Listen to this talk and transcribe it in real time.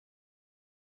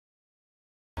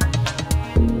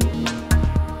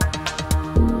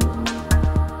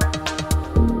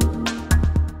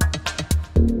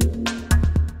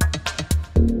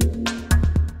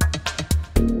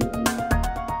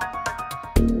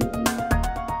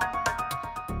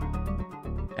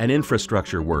and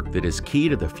infrastructure work that is key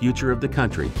to the future of the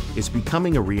country is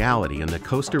becoming a reality in the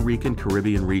Costa Rican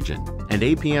Caribbean region, and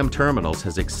APM Terminals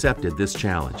has accepted this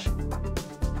challenge.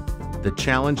 The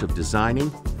challenge of designing,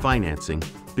 financing,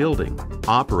 building,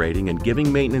 operating, and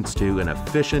giving maintenance to an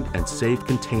efficient and safe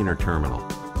container terminal.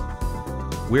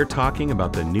 We're talking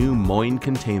about the new Moín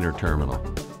Container Terminal.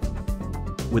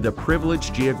 With a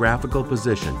privileged geographical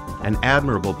position, an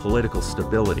admirable political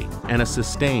stability, and a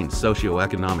sustained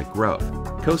socio-economic growth,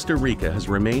 Costa Rica has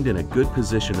remained in a good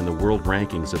position in the world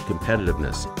rankings of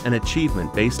competitiveness, an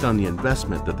achievement based on the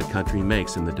investment that the country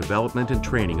makes in the development and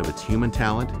training of its human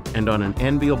talent and on an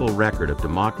enviable record of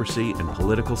democracy and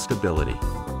political stability.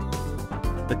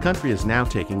 The country is now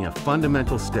taking a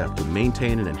fundamental step to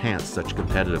maintain and enhance such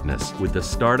competitiveness with the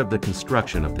start of the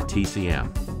construction of the TCM.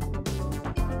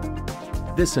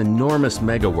 This enormous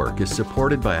megawork is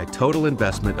supported by a total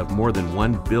investment of more than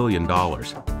 $1 billion.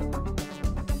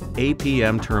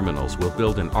 APM Terminals will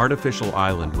build an artificial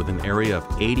island with an area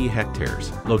of 80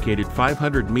 hectares, located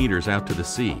 500 meters out to the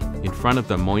sea, in front of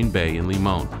the Moín Bay in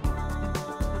Limón.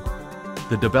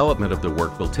 The development of the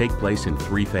work will take place in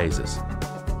 3 phases.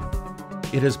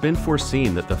 It has been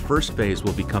foreseen that the first phase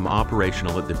will become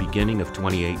operational at the beginning of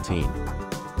 2018.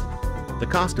 The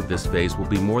cost of this phase will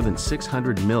be more than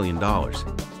 $600 million.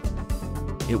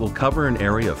 It will cover an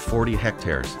area of 40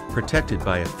 hectares, protected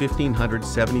by a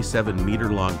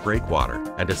 1,577-meter-long breakwater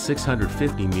and a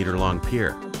 650-meter-long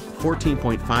pier,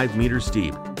 14.5 meters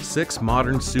deep, 6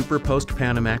 modern Super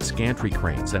Post-Panamax gantry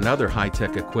cranes and other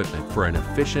high-tech equipment for an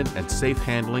efficient and safe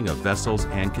handling of vessels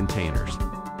and containers.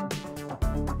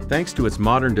 Thanks to its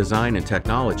modern design and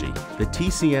technology, the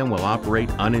TCM will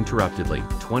operate uninterruptedly,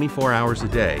 24 hours a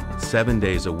day, 7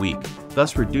 days a week,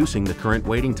 thus reducing the current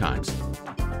waiting times.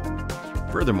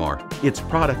 Furthermore, its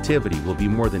productivity will be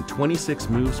more than 26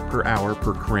 moves per hour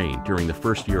per crane during the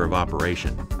first year of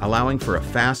operation, allowing for a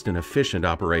fast and efficient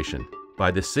operation.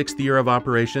 By the 6th year of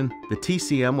operation, the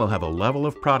TCM will have a level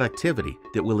of productivity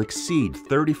that will exceed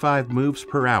 35 moves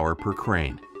per hour per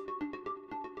crane.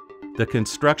 The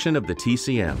construction of the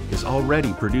TCM is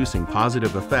already producing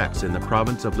positive effects in the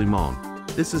province of Limón.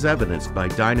 This is evidenced by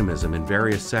dynamism in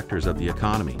various sectors of the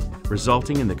economy,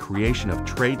 resulting in the creation of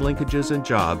trade linkages and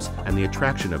jobs and the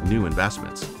attraction of new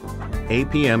investments.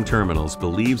 APM Terminals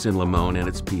believes in Limón and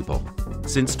its people.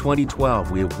 Since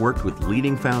 2012, we have worked with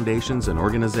leading foundations and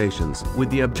organizations with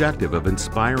the objective of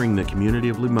inspiring the community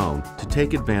of Limón to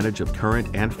take advantage of current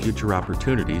and future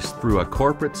opportunities through a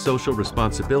corporate social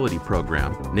responsibility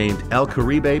program named El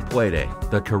Caribe Puede,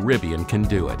 the Caribbean Can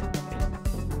Do It.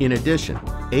 In addition,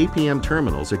 APM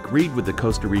Terminals agreed with the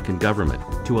Costa Rican government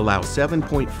to allow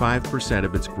 7.5%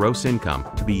 of its gross income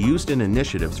to be used in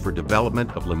initiatives for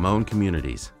development of Limón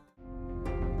communities.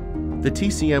 The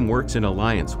TCM works in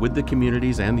alliance with the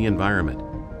communities and the environment.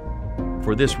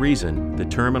 For this reason, the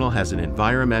terminal has an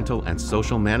environmental and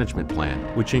social management plan,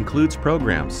 which includes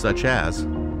programs such as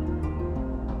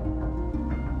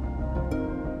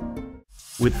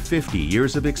with 50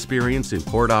 years of experience in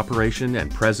port operation and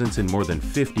presence in more than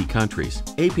 50 countries,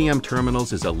 APM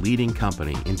Terminals is a leading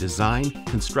company in design,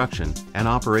 construction, and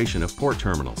operation of port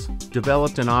terminals,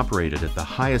 developed and operated at the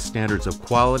highest standards of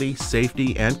quality,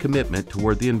 safety, and commitment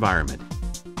toward the environment.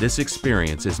 This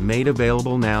experience is made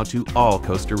available now to all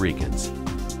Costa Ricans.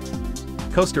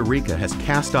 Costa Rica has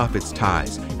cast off its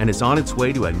ties and is on its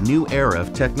way to a new era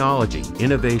of technology,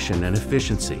 innovation, and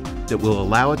efficiency that will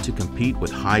allow it to compete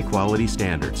with high-quality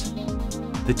standards.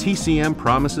 The TCM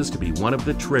promises to be one of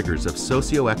the triggers of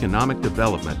socio-economic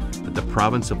development that the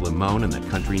province of Limón and the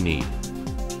country need.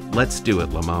 Let's do it,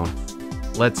 Limón.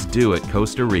 Let's do it,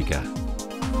 Costa Rica.